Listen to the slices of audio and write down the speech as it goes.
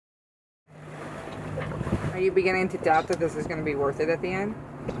Are you beginning to doubt that this is going to be worth it at the end?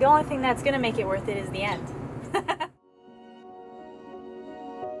 The only thing that's going to make it worth it is the end.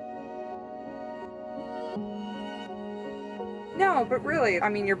 No, but really, I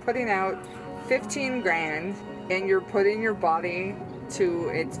mean, you're putting out 15 grand and you're putting your body to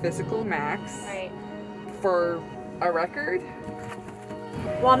its physical max. Right. For a record?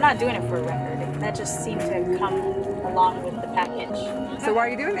 Well, I'm not doing it for a record. That just seemed to come along with the package. So why are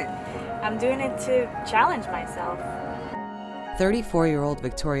you doing it? I'm doing it to challenge myself. 34-year-old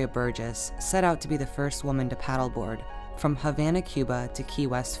Victoria Burgess set out to be the first woman to paddleboard from Havana, Cuba to Key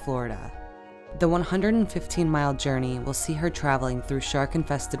West, Florida. The 115-mile journey will see her traveling through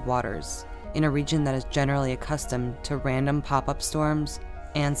shark-infested waters in a region that is generally accustomed to random pop-up storms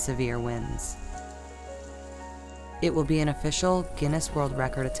and severe winds. It will be an official Guinness World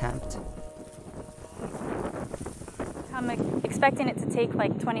Record attempt. I'm expecting it to take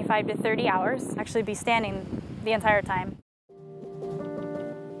like 25 to 30 hours, actually be standing the entire time.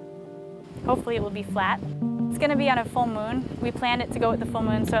 Hopefully it will be flat. It's going to be on a full moon. We planned it to go with the full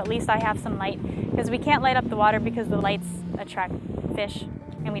moon, so at least I have some light, because we can't light up the water because the lights attract fish,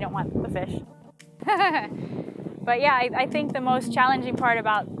 and we don't want the fish. But yeah, I think the most challenging part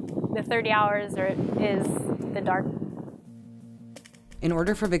about the 30 hours is the dark. In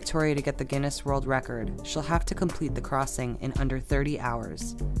order for Victoria to get the Guinness World Record, she'll have to complete the crossing in under 30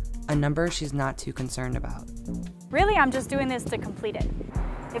 hours, a number she's not too concerned about. Really, I'm just doing this to complete it.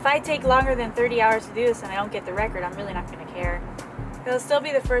 If I take longer than 30 hours to do this and I don't get the record, I'm really not going to care. I'll still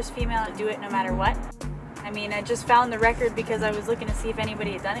be the first female to do it no matter what. I mean, I just found the record because I was looking to see if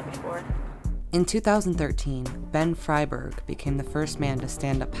anybody had done it before. In 2013, Ben Freiberg became the first man to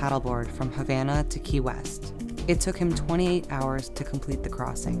stand up paddleboard from Havana to Key West. It took him 28 hours to complete the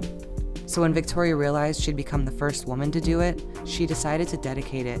crossing. So when Victoria realized she'd become the first woman to do it, she decided to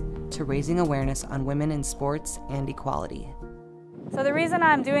dedicate it to raising awareness on women in sports and equality. So the reason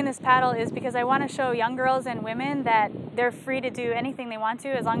I'm doing this paddle is because I want to show young girls and women that they're free to do anything they want to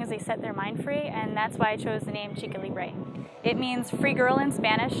as long as they set their mind free, and that's why I chose the name Chica Libre. It means free girl in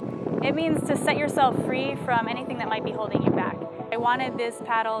Spanish. It means to set yourself free from anything that might be holding you back. I wanted this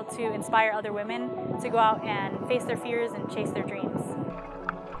paddle to inspire other women to go out and face their fears and chase their dreams.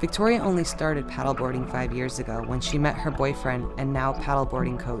 Victoria only started paddleboarding 5 years ago when she met her boyfriend and now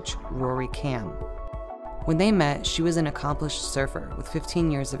paddleboarding coach, Rory Cam. When they met, she was an accomplished surfer with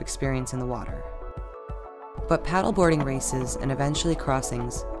 15 years of experience in the water. But paddleboarding races and eventually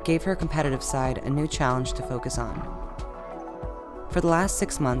crossings gave her competitive side a new challenge to focus on. For the last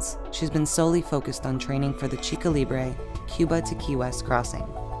 6 months, she's been solely focused on training for the Chica Libre Cuba to Key West crossing,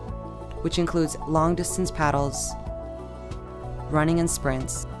 which includes long-distance paddles, running and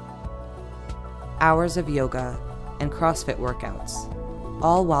sprints, hours of yoga, and CrossFit workouts,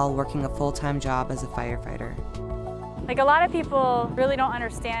 all while working a full-time job as a firefighter. Like, a lot of people really don't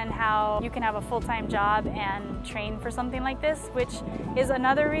understand how you can have a full-time job and train for something like this, which is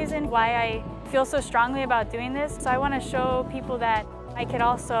another reason why I feel so strongly about doing this. So I want to show people that I could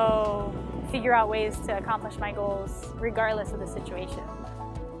also figure out ways to accomplish my goals regardless of the situation.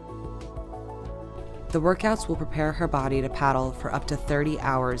 The workouts will prepare her body to paddle for up to 30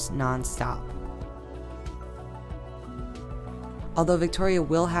 hours non-stop. Although Victoria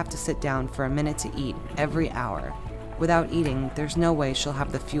will have to sit down for a minute to eat every hour, without eating, there's no way she'll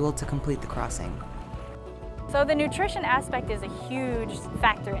have the fuel to complete the crossing. So the nutrition aspect is a huge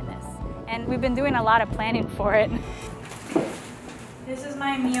factor in this, and we've been doing a lot of planning for it. This is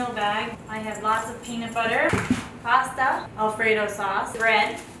my meal bag. I have lots of peanut butter, pasta, Alfredo sauce,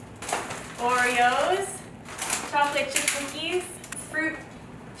 bread, Oreos, chocolate chip cookies, fruit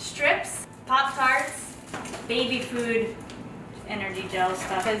strips, Pop-Tarts, baby food, energy gel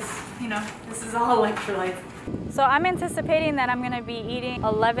stuff, because, you know, this is all electrolytes. So I'm anticipating that I'm going to be eating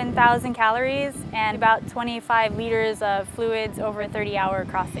 11,000 calories and about 25 liters of fluids over a 30-hour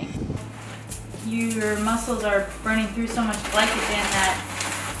crossing. Your muscles are burning through so much glycogen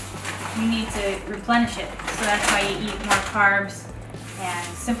that you need to replenish it. So that's why you eat more carbs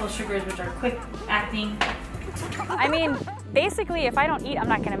and simple sugars, which are quick acting. I mean, basically, if I don't eat, I'm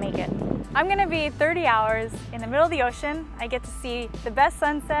not going to make it. I'm going to be 30 hours in the middle of the ocean. I get to see the best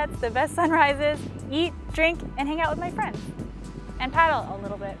sunsets, the best sunrises, eat, drink, and hang out with my friends. And paddle a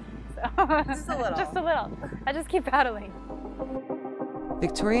little bit. So, Just a little. Just a little. I just keep paddling.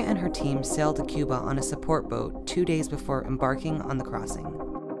 Victoria and her team sailed to Cuba on a support boat 2 days before embarking on the crossing.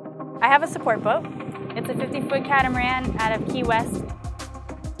 I have a support boat. It's a 50-foot catamaran out of Key West. And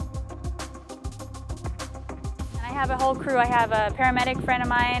I have a whole crew. I have a paramedic friend of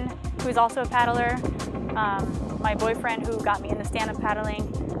mine who's also a paddler, my boyfriend who got me into stand-up paddling,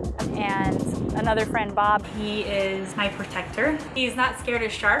 and another friend, Bob. He is my protector. He's not scared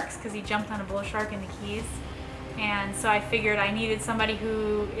of sharks because he jumped on a bull shark in the Keys. And so I figured I needed somebody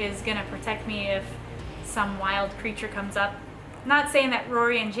who is gonna protect me if some wild creature comes up. Not saying that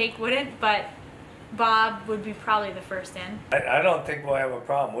Rory and Jake wouldn't, but Bob would be probably the first in. I don't think we'll have a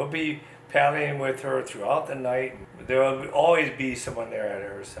problem. We'll be paddling with her throughout the night. There will always be someone there at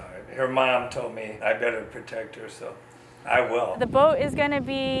her side. Her mom told me I better protect her, so I will. The boat is gonna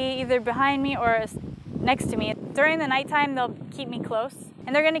be either behind me or next to me. During the nighttime, they'll keep me close,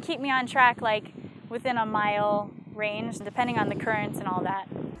 and they're gonna keep me on track, like within a mile range, depending on the currents and all that.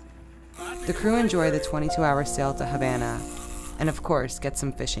 The crew enjoy the 22-hour sail to Havana, and of course, get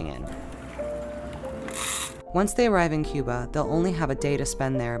some fishing in. Once they arrive in Cuba, they'll only have a day to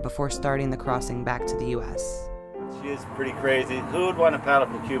spend there before starting the crossing back to the US. She is pretty crazy. Who would want to paddle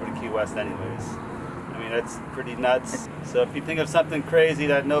from Cuba to Key West anyways? I mean, that's pretty nuts. So if you think of something crazy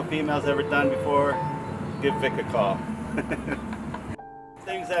that no female's ever done before, give Vic a call.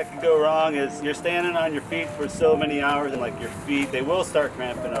 Things that can go wrong is you're standing on your feet for so many hours, and like your feet, they will start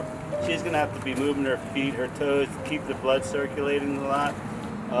cramping up. She's gonna have to be moving her feet, her toes, to keep the blood circulating a lot.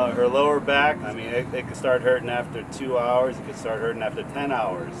 Her lower back, I mean, it could start hurting after 2 hours. It could start hurting after 10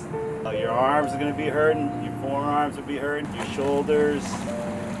 hours. Your arms are going to be hurting. Your forearms will be hurting. Your shoulders.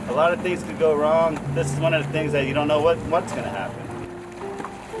 A lot of things could go wrong. This is one of the things that you don't know what's going to happen.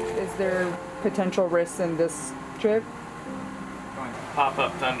 Is there potential risks in this trip?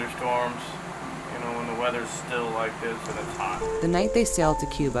 Pop-up thunderstorms, you know, when the weather's still like this and it's hot. The night they sailed to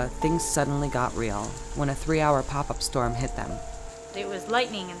Cuba, things suddenly got real when a 3-hour pop-up storm hit them. It was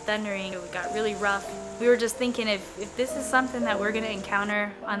lightning and thundering. It got really rough. We were just thinking if this is something that we're gonna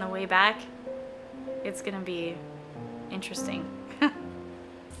encounter on the way back, it's gonna be interesting.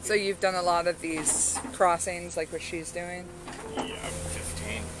 So you've done a lot of these crossings like what she's doing? Yeah, I'm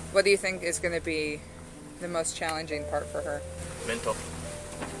 15. What do you think is gonna be the most challenging part for her? Mental.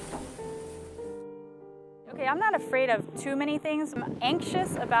 Okay, I'm not afraid of too many things. I'm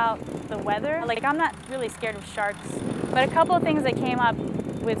anxious about the weather. Like, I'm not really scared of sharks. But a couple of things that came up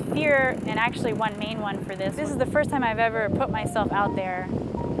with fear, and actually one main one for this. This is the first time I've ever put myself out there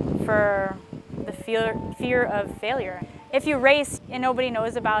for the fear of failure. If you race and nobody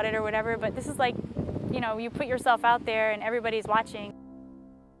knows about it or whatever, but this is like, you know, you put yourself out there and everybody's watching.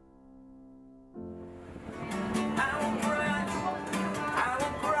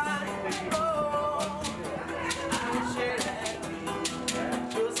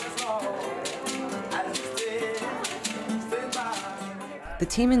 The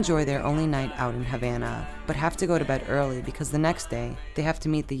team enjoy their only night out in Havana, but have to go to bed early because the next day they have to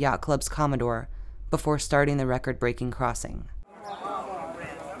meet the yacht club's commodore before starting the record-breaking crossing.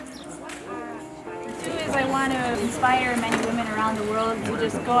 I want to inspire men and women around the world to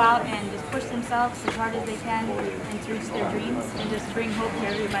just go out and just push themselves as hard as they can and to reach their dreams and just bring hope to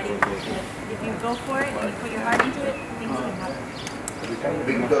everybody. If you go for it and you put your heart into it, things can happen.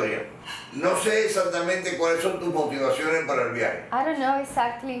 Victoria, no sé exactamente cuáles son tus motivaciones para el viaje. I don't know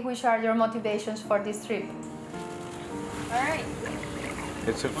exactly which are your motivations for this trip. All right.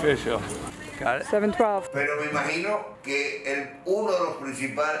 It's official. Got it? 7:12. Pero me imagino que una de las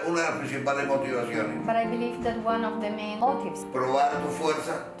principales motivaciones, But I believe that one of the main motives probar tu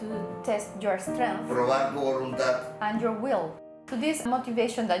fuerza, to test your strength probar tu voluntad, and your will. To this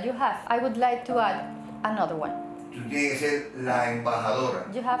motivation that you have, I would like to add another one. tú tienes que ser la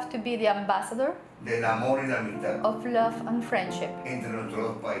embajadora You have to be the ambassador del amor y la amistad of love and friendship entre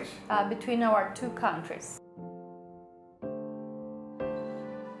nuestros dos países. between our two countries.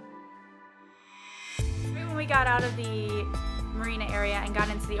 When we got out of the marina area and got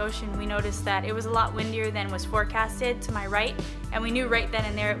into the ocean, we noticed that it was a lot windier than was forecasted to my right, and we knew right then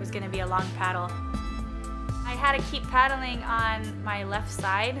and there it was going to be a long paddle. I had to keep paddling on my left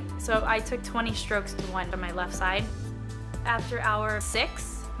side, so I took 20 strokes to 1 on my left side. After hour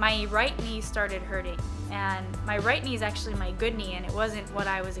 6, my right knee started hurting, and my right knee is actually my good knee, and it wasn't what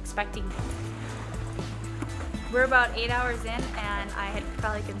I was expecting. We're about 8 hours in, and I had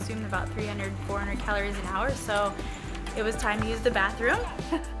probably consumed about 300, 400 calories an hour, so it was time to use the bathroom.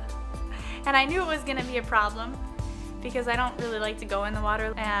 And I knew it was gonna be a problem because I don't really like to go in the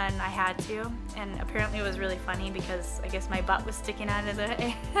water, and I had to. And apparently it was really funny because I guess my butt was sticking out of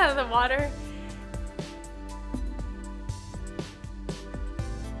the water.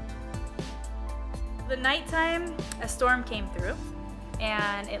 The nighttime, a storm came through,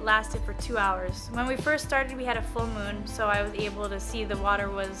 and it lasted for 2 hours. When we first started, we had a full moon, so I was able to see the water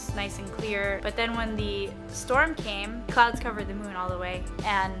was nice and clear. But then when the storm came, clouds covered the moon all the way,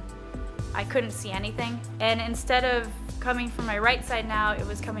 and I couldn't see anything. And instead of coming from my right side now, it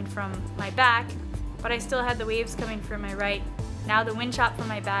was coming from my back, but I still had the waves coming from my right. Now the wind shot from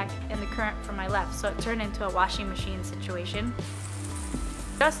my back and the current from my left, so it turned into a washing machine situation.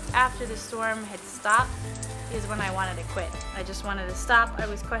 Just after the storm had stopped is when I wanted to quit. I just wanted to stop. I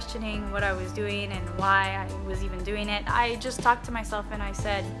was questioning what I was doing and why I was even doing it. I just talked to myself and I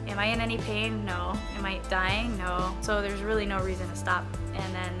said, am I in any pain? No. Am I dying? No. So there's really no reason to stop.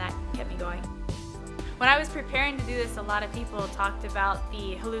 And then that kept me going. When I was preparing to do this, a lot of people talked about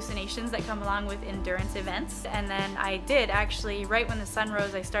the hallucinations that come along with endurance events. And then I did actually, right when the sun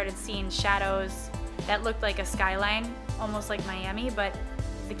rose, I started seeing shadows that looked like a skyline, almost like Miami, but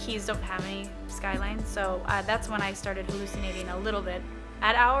the Keys don't have any skyline, so that's when I started hallucinating a little bit.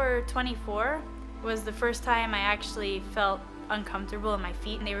 At hour 24 was the first time I actually felt uncomfortable in my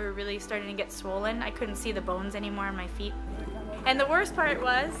feet, and they were really starting to get swollen. I couldn't see the bones anymore in my feet. And the worst part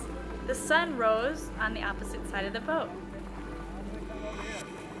was, the sun rose on the opposite side of the boat.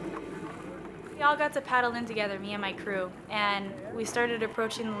 We all got to paddle in together, me and my crew, and we started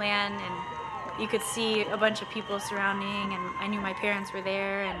approaching the land, and you could see a bunch of people surrounding, and I knew my parents were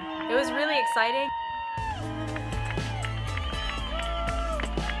there, and it was really exciting.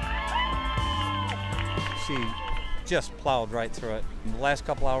 She just plowed right through it. The last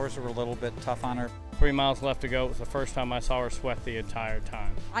couple hours were a little bit tough on her. 3 miles left to go. It was the first time I saw her sweat the entire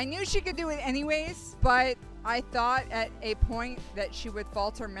time. I knew she could do it anyways, but I thought at a point that she would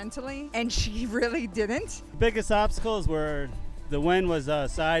falter mentally, and she really didn't. The biggest obstacles were the wind was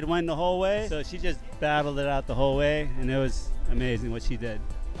side wind the whole way, so she just battled it out the whole way, and it was amazing what she did.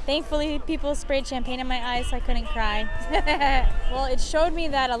 Thankfully, people sprayed champagne in my eyes so I couldn't cry. Well, it showed me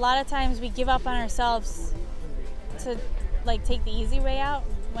that a lot of times we give up on ourselves to take the easy way out,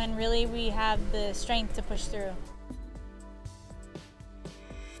 when really we have the strength to push through.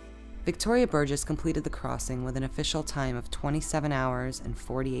 Victoria Burgess completed the crossing with an official time of 27 hours and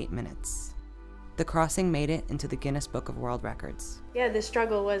 48 minutes. The crossing made it into the Guinness Book of World Records. Yeah, the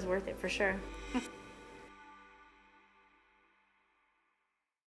struggle was worth it for sure.